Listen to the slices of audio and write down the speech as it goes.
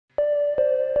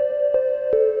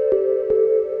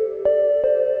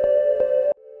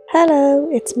Hello,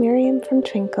 it's Miriam from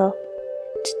Twinkl.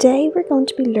 Today we're going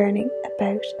to be learning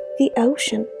about the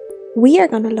ocean. We are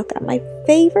going to look at my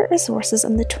favourite resources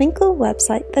on the Twinkl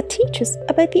website that teach us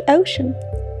about the ocean.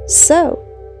 So,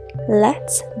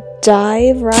 let's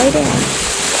dive right in.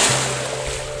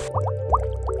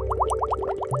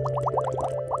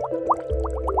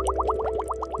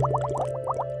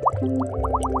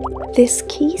 This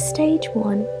Key Stage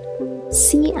 1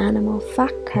 Sea Animal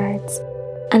Fact Cards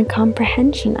and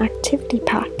Comprehension Activity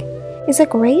Pack is a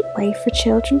great way for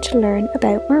children to learn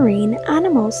about marine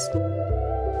animals.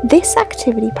 This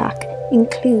activity pack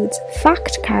includes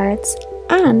fact cards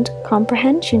and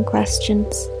comprehension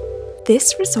questions.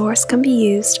 This resource can be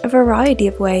used a variety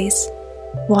of ways.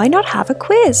 Why not have a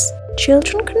quiz?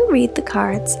 Children can read the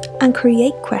cards and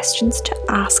create questions to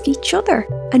ask each other.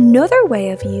 Another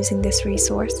way of using this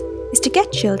resource is to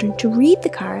get children to read the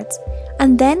cards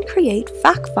and then create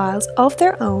fact files of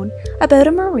their own about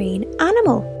a marine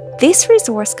animal. This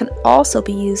resource can also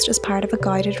be used as part of a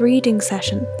guided reading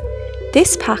session.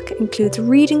 This pack includes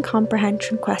reading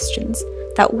comprehension questions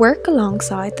that work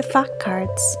alongside the fact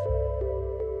cards.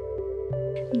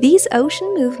 These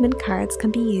ocean movement cards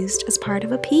can be used as part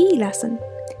of a PE lesson.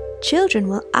 Children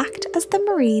will act as the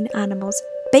marine animals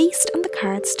based on the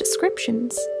card's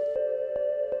descriptions.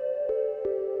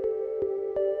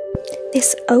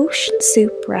 This ocean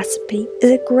soup recipe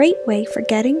is a great way for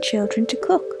getting children to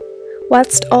cook.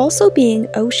 Whilst also being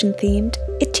ocean themed,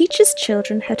 it teaches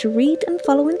children how to read and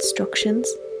follow instructions,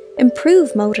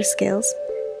 improve motor skills,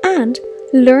 and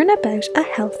learn about a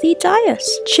healthy diet.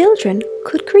 Children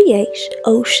could create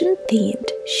ocean themed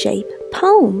shape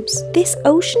poems. This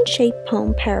ocean shape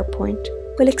poem PowerPoint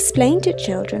will explain to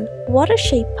children what a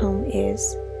shape poem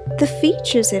is, the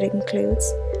features it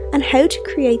includes, and how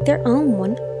to create their own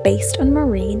one based on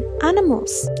marine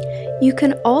animals. You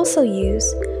can also use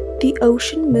the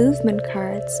ocean movement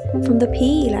cards from the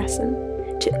PE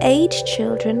lesson to aid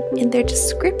children in their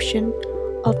description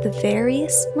of the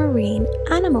various marine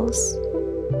animals.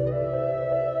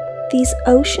 These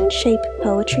ocean-shaped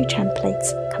poetry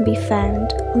templates can be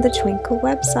found on the Twinkl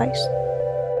website.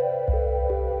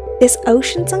 This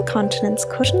Oceans and Continents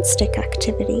Cut and Stick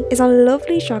activity is a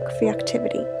lovely geography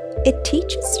activity. It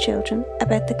teaches children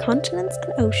about the continents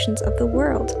and oceans of the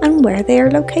world and where they are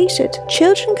located.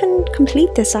 Children can complete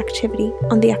this activity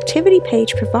on the activity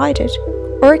page provided,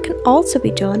 or it can also be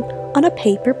done on a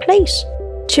paper plate.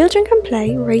 Children can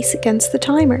play Race Against the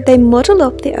Timer. They muddle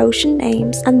up the ocean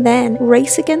names and then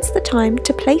race against the time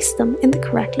to place them in the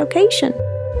correct location.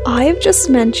 I have just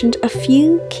mentioned a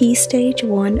few Key Stage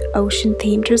 1 ocean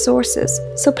themed resources,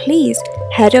 so please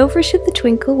head over to the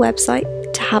Twinkl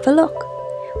website to have a look.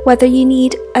 Whether you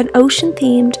need an ocean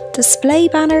themed display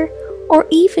banner or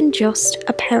even just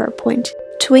a PowerPoint,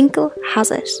 Twinkl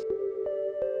has it.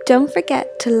 Don't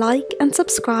forget to like and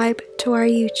subscribe to our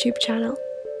YouTube channel.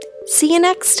 See you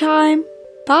next time.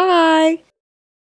 Bye!